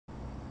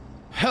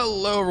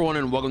Hello everyone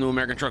and welcome to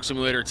American Truck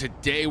Simulator.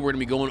 Today we're going to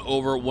be going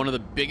over one of the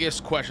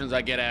biggest questions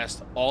I get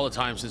asked all the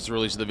time since the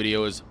release of the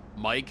video is,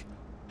 Mike,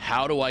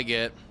 how do I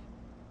get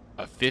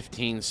a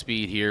 15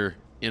 speed here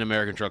in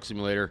American Truck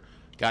Simulator?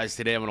 Guys,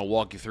 today I'm going to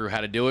walk you through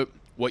how to do it,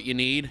 what you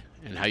need,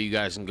 and how you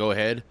guys can go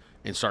ahead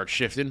and start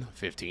shifting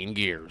 15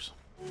 gears.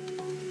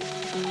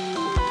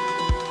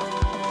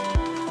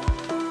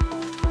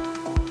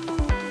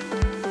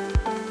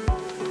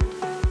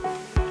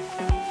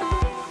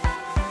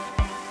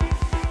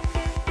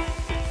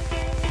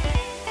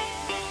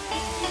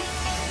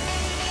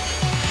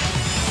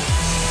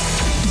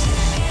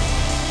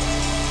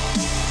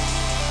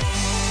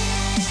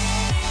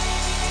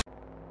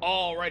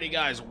 Alrighty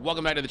guys,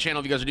 welcome back to the channel.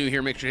 If you guys are new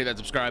here, make sure to hit that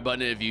subscribe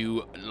button. If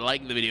you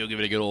like the video, give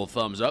it a good old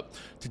thumbs up.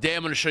 Today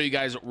I'm going to show you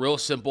guys real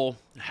simple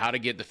how to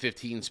get the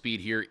 15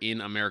 speed here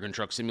in American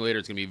Truck Simulator.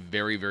 It's going to be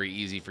very, very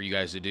easy for you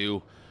guys to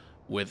do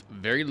with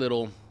very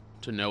little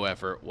to no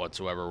effort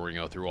whatsoever. We're going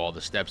to go through all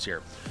the steps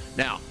here.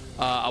 Now,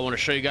 I want to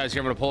show you guys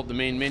here. I'm going to pull up the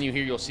main menu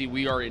here. You'll see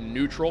we are in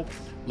neutral.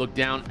 Look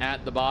down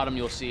at the bottom.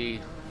 You'll see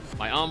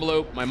my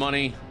envelope, my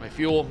money, my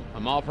fuel, my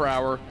mile per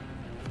hour,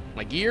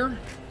 my gear,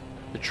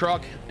 the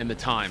truck, and the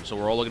time. So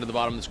we're all looking at the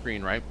bottom of the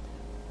screen, right?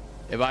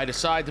 If I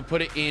decide to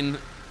put it in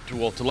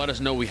to let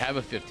us know we have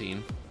a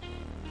 15,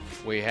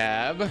 we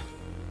have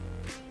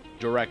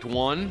direct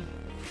 1,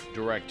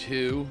 direct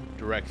 2,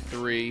 direct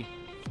 3,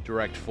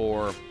 direct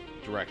 4,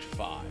 direct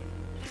 5.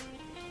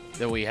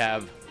 Then we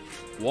have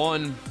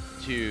 1,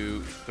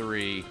 2,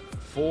 3,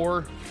 4,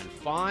 and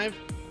 5,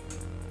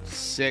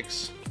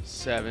 6,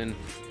 7,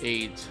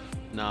 8,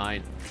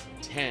 9,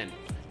 10.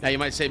 Now you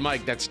might say,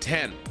 Mike, that's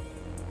 10.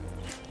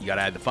 You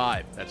gotta add the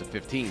 5. That's a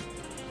 15.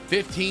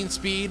 15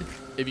 speed,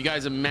 if you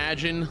guys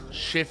imagine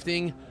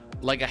shifting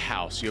like a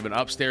house. You have an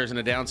upstairs and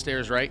a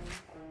downstairs, right?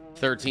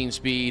 13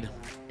 speed,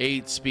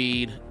 8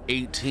 speed,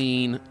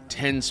 18,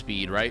 10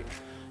 speed, right?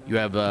 You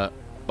have a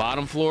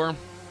bottom floor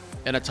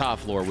and a top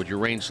floor with your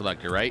range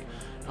selector, right?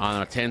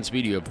 On a 10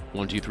 speed, you have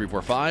 1, 2, 3,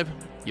 4, 5.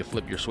 You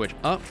flip your switch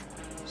up,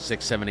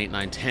 6, 7, 8,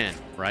 9, 10,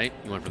 right?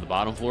 You went from the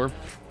bottom floor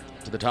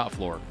to the top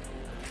floor.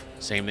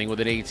 Same thing with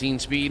an 18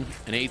 speed,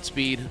 an 8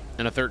 speed,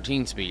 and a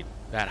 13 speed.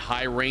 That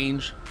high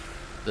range,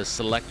 the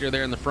selector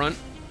there in the front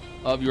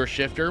of your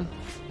shifter,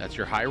 that's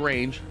your high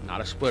range,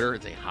 not a splitter.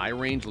 It's a high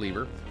range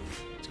lever.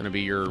 It's going to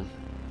be your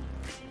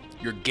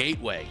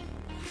gateway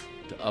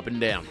to up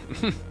and down.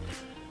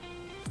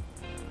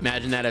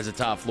 Imagine that as a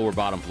top floor,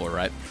 bottom floor,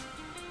 right?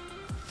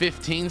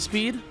 15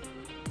 speed,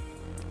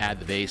 add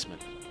the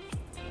basement.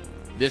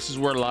 This is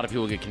where a lot of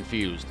people get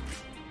confused.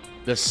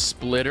 The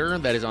splitter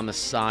that is on the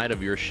side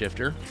of your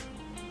shifter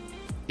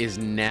is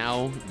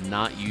now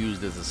not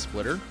used as a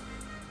splitter.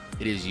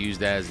 It is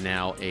used as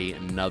now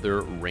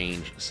another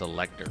range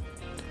selector.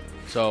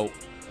 So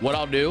what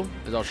I'll do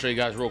is I'll show you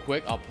guys real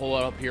quick. I'll pull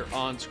it up here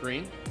on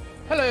screen.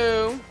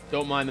 Hello.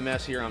 Don't mind the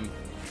mess here. I'm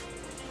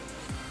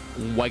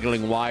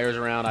wiggling wires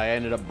around. I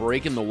ended up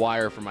breaking the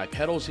wire for my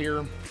pedals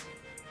here,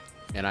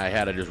 and I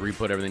had to just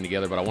re-put everything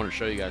together, but I want to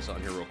show you guys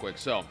something here real quick.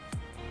 So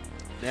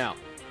now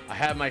I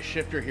have my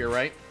shifter here,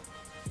 right?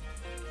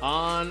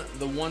 On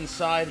the one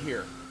side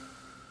here,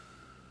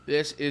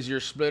 this is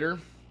your splitter,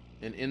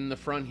 and in the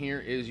front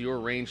here is your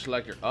range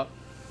selector. Up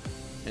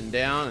and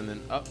down, and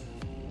then up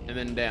and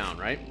then down,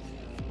 right?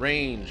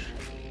 Range,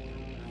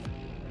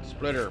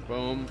 splitter,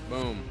 boom,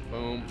 boom,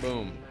 boom,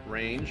 boom.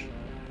 Range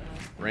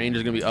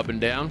is gonna be up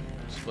and down,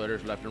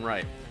 splitters left and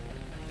right.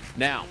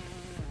 Now,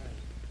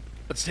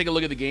 let's take a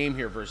look at the game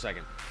here for a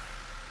second.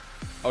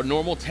 A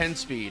normal 10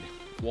 speed,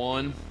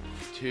 1,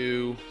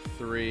 2,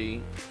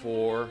 3,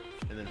 4,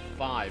 and then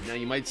 5. Now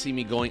you might see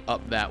me going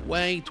up that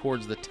way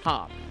towards the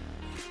top.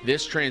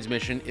 This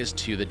transmission is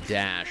to the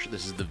dash.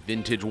 This is the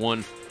vintage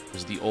one.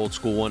 This is the old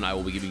school one. I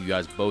will be giving you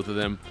guys both of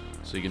them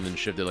so you can then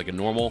shift it like a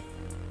normal.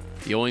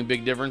 The only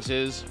big difference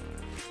is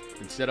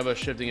instead of us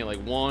shifting it like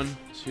 1,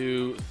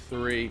 2,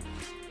 3,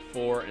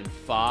 4, and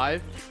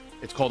 5,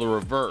 it's called a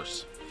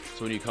reverse.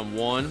 So when you come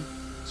 1,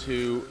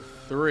 2,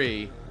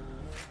 3,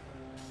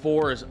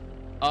 4 is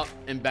up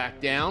and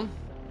back down.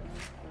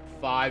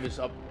 5 is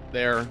up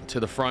there to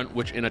the front,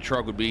 which in a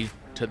truck would be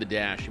to the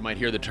dash. You might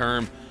hear the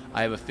term,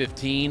 I have a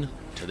 15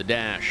 to the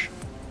dash.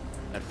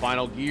 That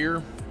final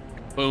gear,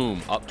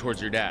 boom, up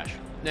towards your dash.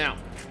 Now,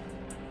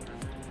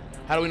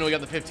 how do we know we got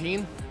the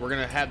 15? We're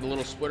gonna have the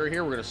little splitter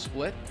here. We're gonna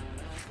split,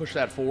 push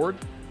that forward,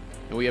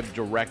 and we have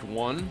direct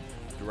 1,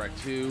 direct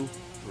 2,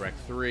 direct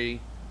 3,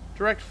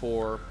 direct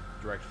 4,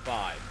 direct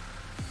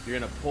 5. You're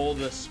gonna pull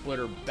the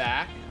splitter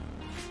back,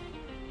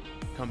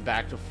 come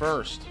back to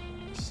first,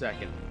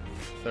 second,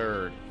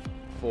 third,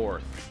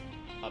 fourth,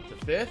 up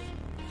to fifth.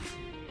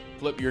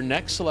 Flip your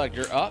next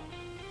selector up,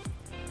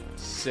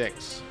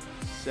 6,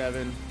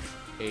 7,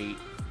 8,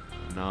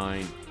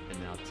 9, and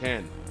now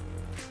 10.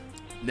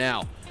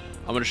 Now,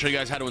 I'm going to show you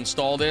guys how to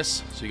install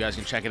this so you guys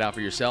can check it out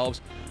for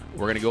yourselves.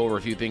 We're going to go over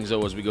a few things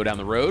though as we go down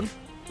the road,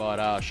 but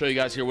I'll show you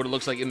guys here what it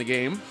looks like in the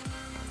game.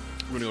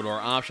 We're going to go to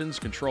our options,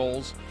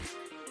 controls,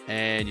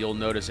 and you'll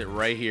notice it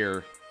right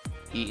here,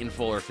 Eaton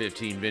Fuller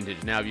 15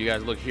 Vintage. Now, if you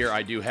guys look here,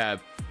 I do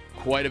have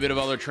quite a bit of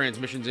other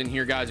transmissions in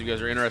here, guys. If you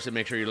guys are interested,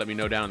 make sure you let me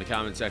know down in the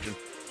comment section.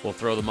 We'll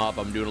throw them up.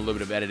 I'm doing a little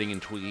bit of editing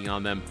and tweaking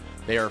on them.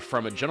 They are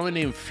from a gentleman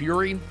named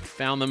Fury.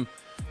 Found them.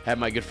 Had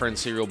my good friend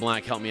Serial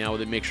Black help me out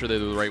with it. Make sure they're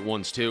the right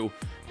ones too.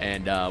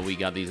 And we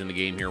got these in the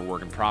game here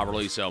working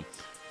properly. So I'm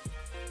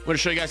going to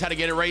show you guys how to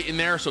get it right in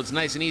there so it's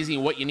nice and easy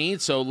and what you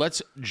need. So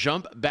let's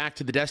jump back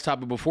to the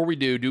desktop. But before we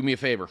do me a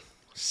favor.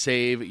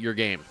 Save your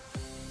game.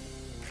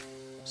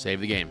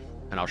 Save the game.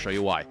 And I'll show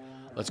you why.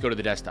 Let's go to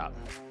the desktop.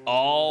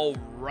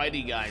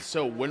 Alrighty, guys.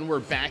 So when we're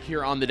back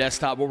here on the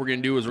desktop, what we're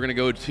going to do is we're going to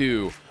go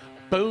to,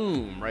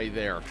 boom, right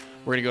there.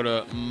 We're going to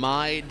go to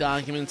My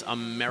Documents,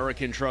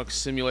 American Truck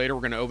Simulator.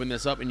 We're going to open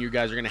this up, and you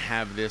guys are going to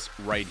have this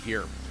right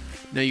here.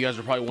 Now, you guys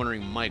are probably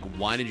wondering, Mike,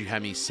 why did you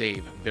have me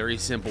save? Very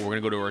simple. We're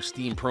going to go to our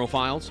Steam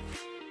profiles.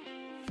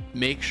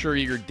 Make sure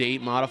your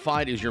date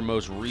modified is your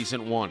most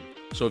recent one.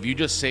 So if you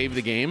just save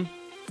the game,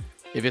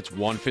 if it's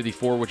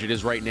 154, which it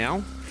is right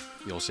now,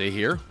 you'll say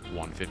here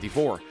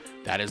 154.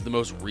 That is the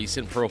most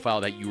recent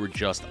profile that you were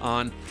just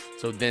on.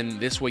 So then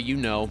this way you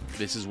know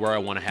this is where I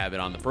want to have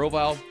it on the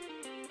profile.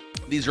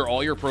 These are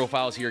all your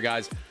profiles here,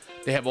 guys.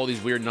 They have all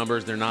these weird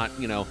numbers. They're not,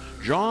 you know,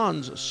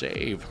 John's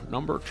save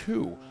number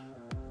 2.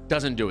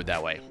 Doesn't do it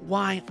that way.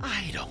 Why?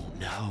 I don't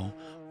know.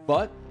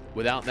 But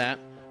without that,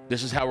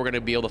 this is how we're going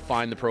to be able to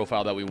find the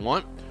profile that we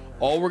want.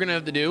 All we're going to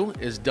have to do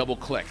is double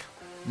click.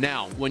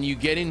 Now, when you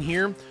get in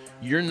here,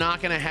 you're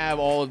not going to have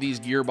all of these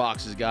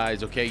gearboxes,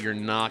 guys, okay? You're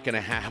not going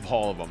to have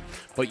all of them.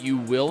 But you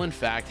will, in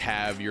fact,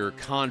 have your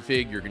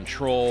config, your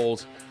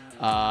controls,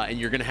 and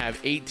you're going to have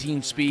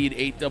 18 speed,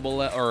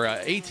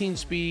 18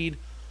 speed.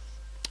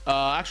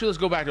 Actually, let's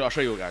go back to, I'll show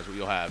you guys what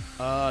you'll have.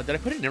 Did I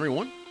put it in every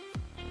one?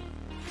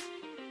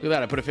 Look at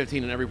that, I put a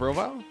 15 in every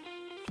profile.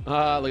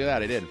 Look at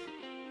that, I did.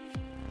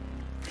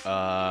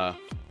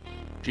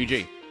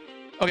 GG.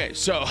 Okay,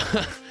 so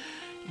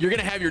you're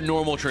going to have your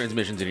normal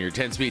transmissions in here, your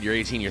 10 speed, your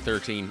 18, your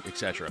 13,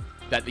 etc.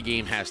 that the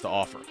game has to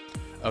offer.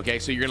 Okay,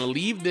 so you're going to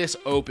leave this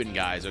open,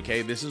 guys,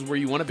 okay? This is where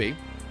you want to be.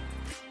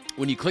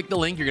 When you click the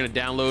link, you're going to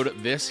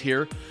download this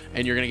here,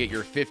 and you're going to get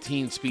your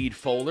 15 speed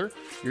folder.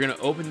 You're going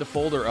to open the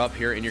folder up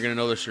here, and you're going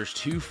to notice there's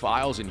 2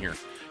 files in here.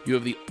 You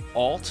have the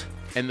alt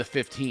and the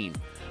 15.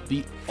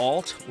 The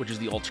alt, which is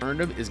the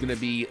alternative, is going to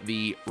be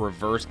the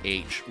reverse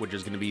H, which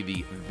is going to be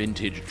the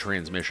vintage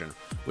transmission,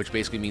 which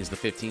basically means the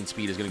 15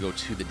 speed is going to go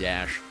to the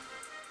dash.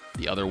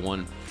 The other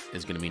one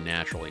is going to be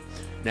naturally.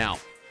 Now,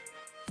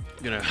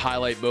 I'm going to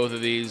highlight both of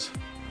these,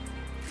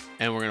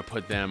 and we're going to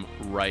put them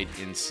right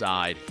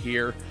inside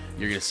here.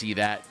 You're going to see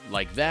that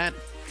like that.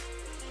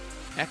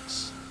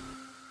 X,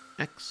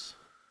 X,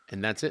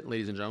 and that's it,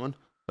 ladies and gentlemen.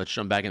 Let's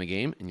jump back in the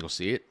game, and you'll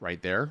see it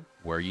right there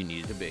where you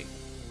need it to be.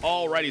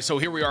 Alrighty, so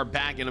here we are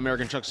back in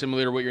American Truck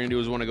Simulator. What you're going to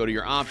do is want to go to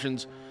your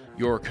options,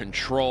 your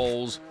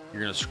controls.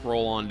 You're going to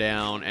scroll on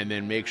down, and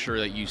then make sure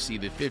that you see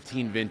the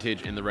 15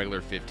 vintage and the regular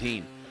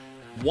 15.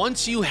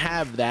 Once you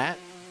have that,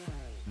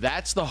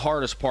 that's the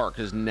hardest part,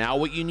 because now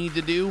what you need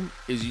to do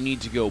is you need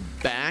to go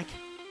back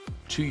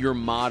to your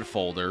mod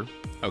folder,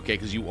 okay,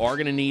 because you are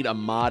going to need a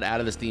mod out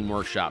of the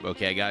SteamWorkshop,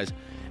 okay, guys?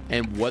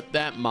 And what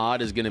that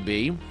mod is going to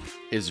be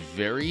is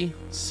very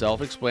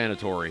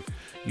self-explanatory.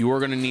 You are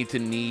going to need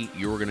the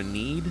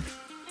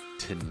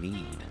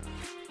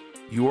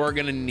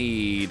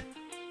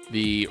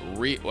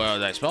well,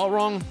 did I spell it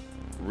wrong?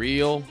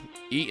 Real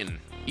Eaton.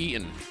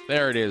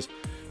 There it is.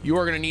 You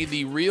are going to need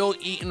the Real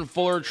Eaton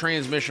Fuller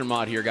transmission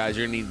mod here, guys.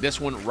 You're going to need this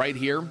one right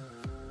here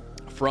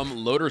from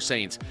Loader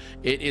Saints.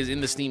 It is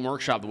in the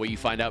SteamWorkshop. The way you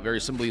find out,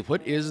 very simply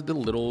put, is the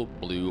little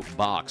blue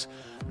box.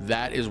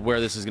 That is where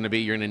this is going to be.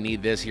 You're going to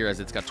need this here, as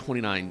it's got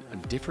 29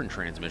 different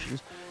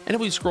transmissions. And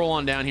if we scroll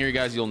on down here, you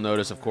guys, you'll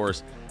notice, of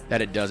course,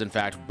 that it does, in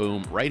fact,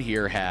 boom, right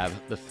here have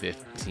the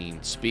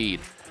 15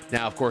 speed.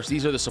 Now, of course,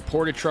 these are the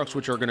supported trucks,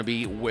 which are going to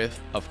be with,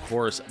 of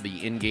course,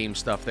 the in-game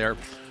stuff there.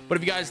 But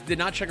if you guys did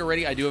not check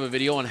already, I do have a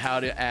video on how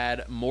to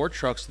add more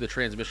trucks to the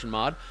transmission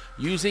mod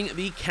using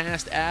the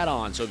cast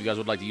add-on. So if you guys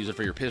would like to use it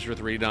for your Pisser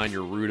 389,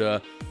 your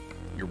Ruta,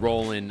 your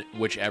Roland,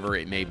 whichever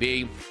it may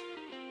be,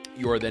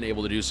 you are then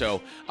able to do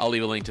so. I'll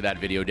leave a link to that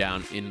video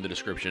down in the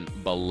description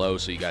below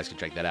so you guys can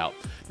check that out.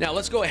 Now,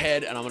 let's go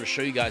ahead, and I'm going to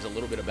show you guys a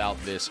little bit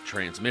about this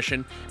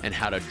transmission and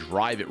how to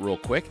drive it real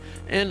quick.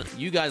 And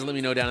you guys let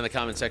me know down in the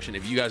comment section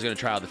if you guys are going to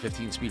try out the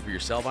 15 speed for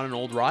yourself on an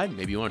old ride.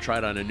 Maybe you want to try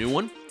it on a new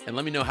one. And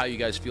let me know how you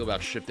guys feel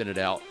about shifting it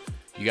out.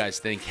 You guys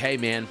think, hey,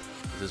 man,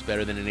 is this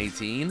better than an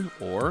 18?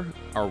 Or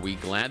are we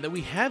glad that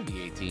we have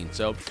the 18?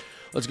 So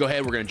let's go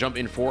ahead. We're going to jump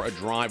in for a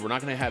drive. We're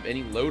not going to have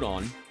any load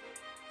on,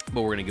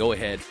 but we're going to go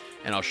ahead,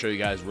 and I'll show you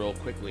guys real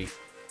quickly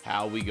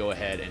how we go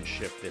ahead and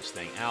shift this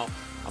thing out.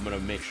 I'm going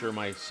to make sure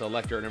my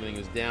selector and everything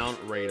is down,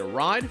 ready to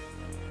ride.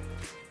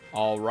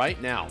 All right,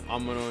 now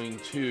I'm going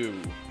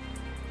to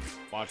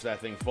watch that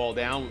thing fall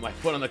down with my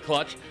foot on the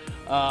clutch.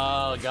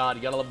 Oh, God,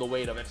 you got to love the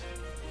weight of it.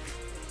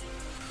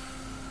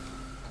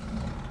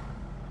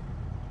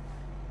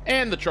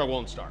 And the truck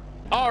won't start.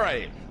 All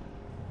right,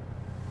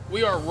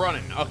 we are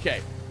running.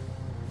 Okay.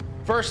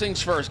 First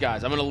things first,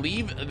 guys. I'm going to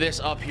leave this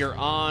up here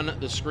on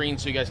the screen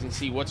so you guys can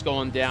see what's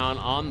going down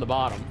on the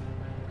bottom.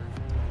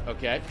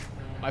 Okay.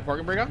 My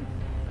parking brake on?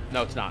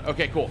 No, it's not.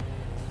 Okay, cool.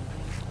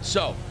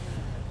 So,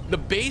 the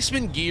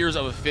basement gears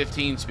of a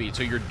 15 speed,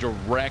 so your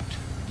direct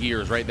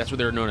gears, right? That's what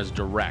they're known as,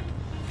 direct.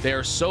 They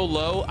are so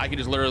low, I can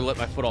just literally let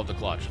my foot off the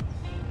clutch.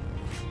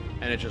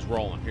 And it's just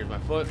rolling. Here's my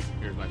foot,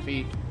 here's my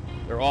feet.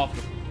 They're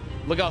off.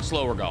 Look how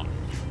slow we're going.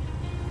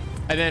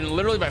 And then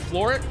literally if I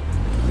floor it,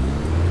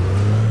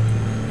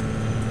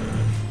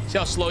 see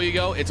how slow you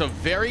go? It's a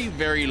very,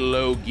 very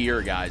low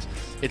gear, guys.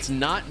 It's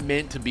not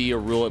meant to be a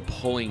real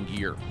pulling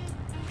gear.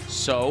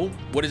 So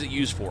what is it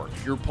used for?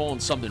 If you're pulling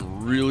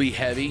something really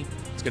heavy,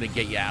 it's gonna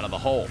get you out of the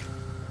hole.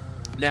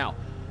 Now,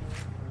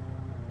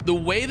 the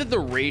way that the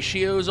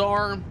ratios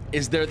are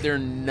is they're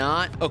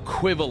not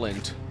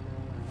equivalent.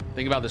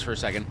 Think about this for a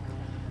second.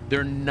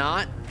 They're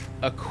not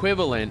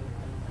equivalent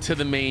to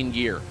the main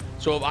gear.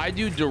 So if I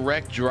do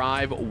direct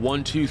drive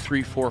 1, 2,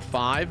 3, 4,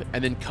 5,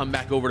 and then come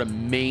back over to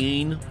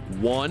main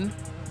 1,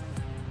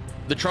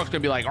 the truck's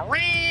gonna be like,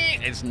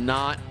 it's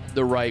not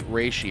the right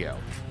ratio,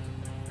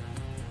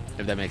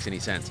 if that makes any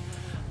sense.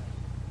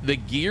 The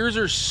gears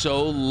are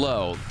so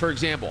low. For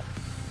example,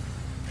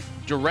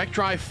 direct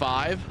drive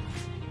 5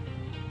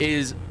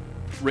 is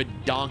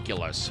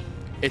redonkulous.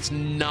 It's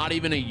not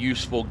even a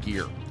useful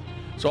gear.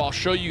 So I'll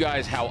show you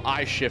guys how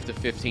I shift to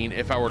 15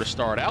 if I were to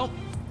start out.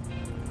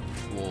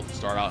 We'll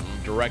start out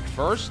in direct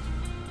first.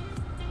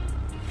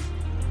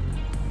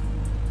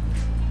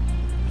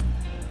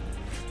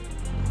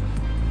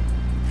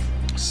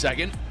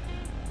 Second.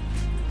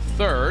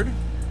 Third.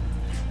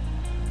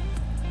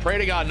 Pray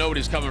to God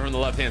nobody's coming from the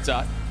left-hand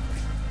side.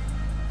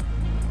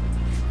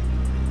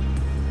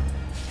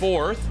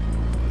 Fourth.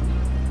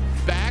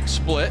 Back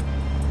split.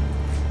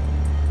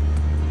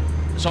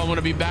 So I'm going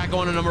to be back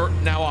on a number.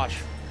 Now watch.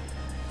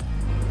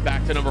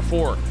 Back to number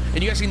 4.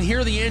 And you guys can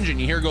hear the engine.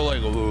 You hear it go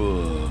like,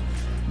 ugh.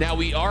 Now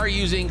we are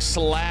using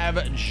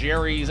Slav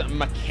Jerry's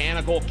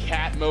mechanical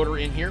cat motor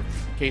in here.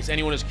 In case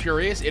anyone is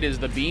curious, it is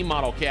the B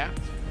model cat.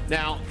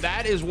 Now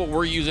that is what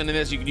we're using in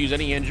this. You can use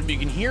any engine, but you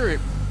can hear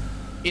it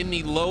in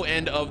the low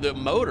end of the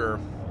motor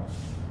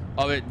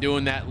of it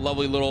doing that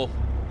lovely little,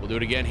 we'll do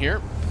it again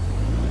here.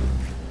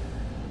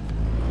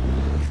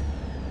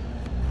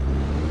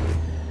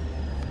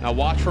 Now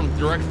watch from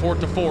direct 4th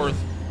to 4th.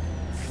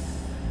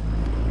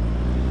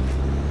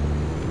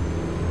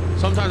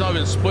 Sometimes I'll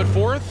even split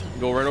 4th,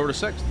 go right over to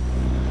 6th.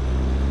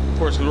 Of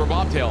course, because we're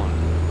bobtailing.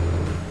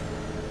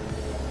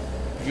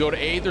 You go to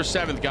 8th or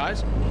 7th,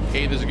 guys.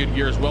 8th is a good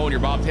gear as well when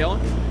you're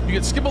bobtailing. You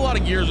can skip a lot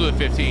of gears with a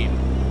 15.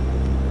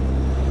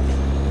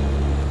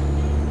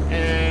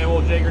 And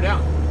we'll jig her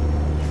down.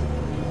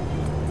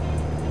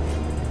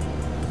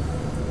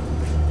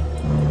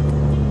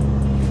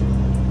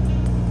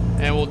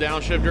 And we'll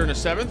downshift her in the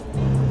 7th.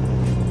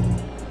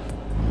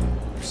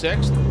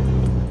 6th.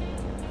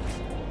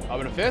 Up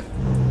in a 5th.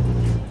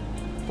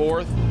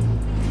 4th.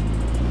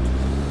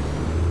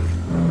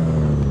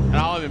 And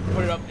I'll even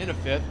put it up in a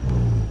 5th.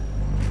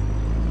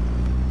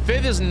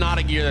 5th is not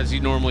a gear that's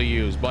normally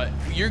used, but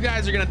you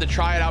guys are gonna have to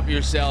try it out for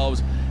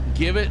yourselves.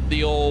 Give it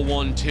the old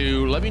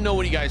 1-2. Let me know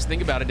what you guys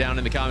think about it down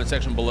in the comment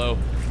section below.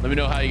 Let me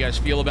know how you guys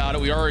feel about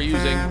it. We are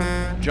using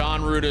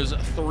John Ruta's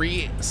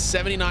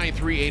 379,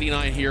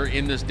 389 here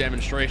in this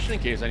demonstration, in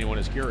case anyone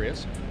is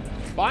curious.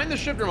 Find the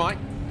shifter mic.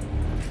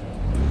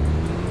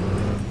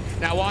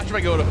 Now watch if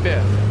I go to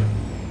 5th.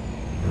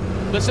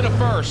 Listen to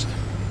 1st.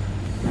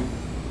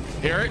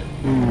 Hear it?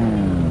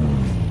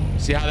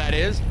 See how that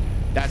is?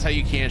 That's how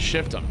you can't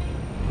shift them.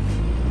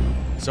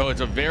 So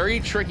it's a very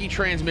tricky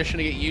transmission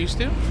to get used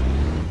to.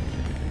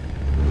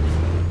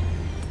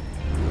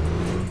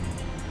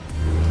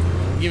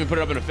 You even put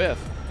it up in a 5th.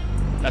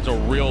 That's a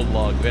real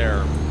lug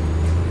there.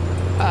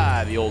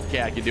 Ah, the old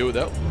cat can do it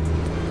though.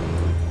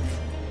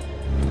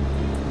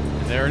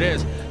 And there it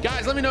is.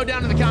 Guys, let me know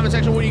down in the comment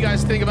section what you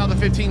guys think about the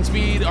 15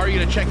 speed. Are you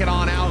gonna check it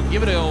on out?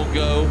 Give it a old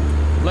go.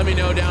 Let me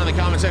know down in the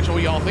comment section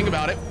what y'all think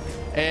about it.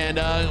 And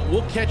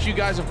we'll catch you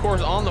guys, of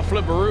course, on the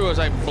flipperoo as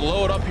I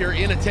blow it up here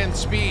in a 10th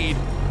speed.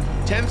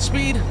 10th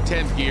speed,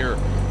 10th gear.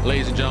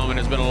 Ladies and gentlemen,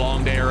 it's been a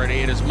long day already.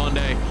 It is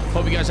Monday.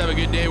 Hope you guys have a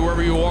good day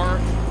wherever you are.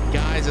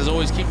 Guys, as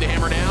always, keep the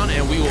hammer down,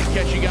 and we will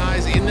catch you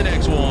guys in the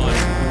next one.